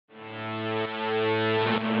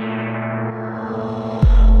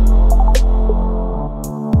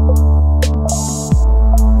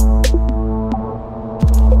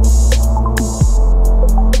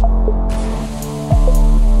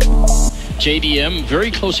JDM.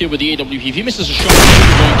 Very close here with the AWP. If he misses a shot,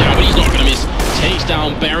 he's going down, but he's not going to miss. Takes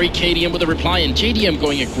down Barry, KDM with a reply, and JDM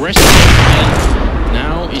going aggressive. And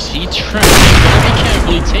now is he trapped? Very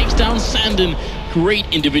careful. He takes down Sandon. Great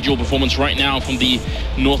individual performance right now from the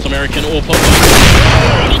North American AWP.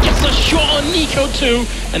 And he gets a shot on Nico too,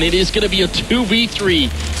 and it is going to be a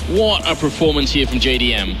 2v3. What a performance here from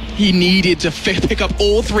JDM. He needed to pick up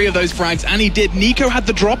all 3 of those frags, and he did. Nico had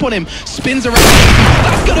the drop on him, spins around.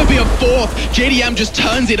 That's going to be a 4th. JDM just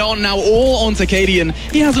turns it on now, all onto Cadian.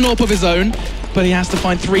 He has an AWP of his own, but he has to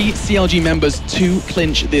find 3 CLG members to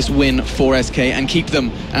clinch this win for SK and keep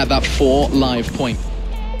them at that 4 live point.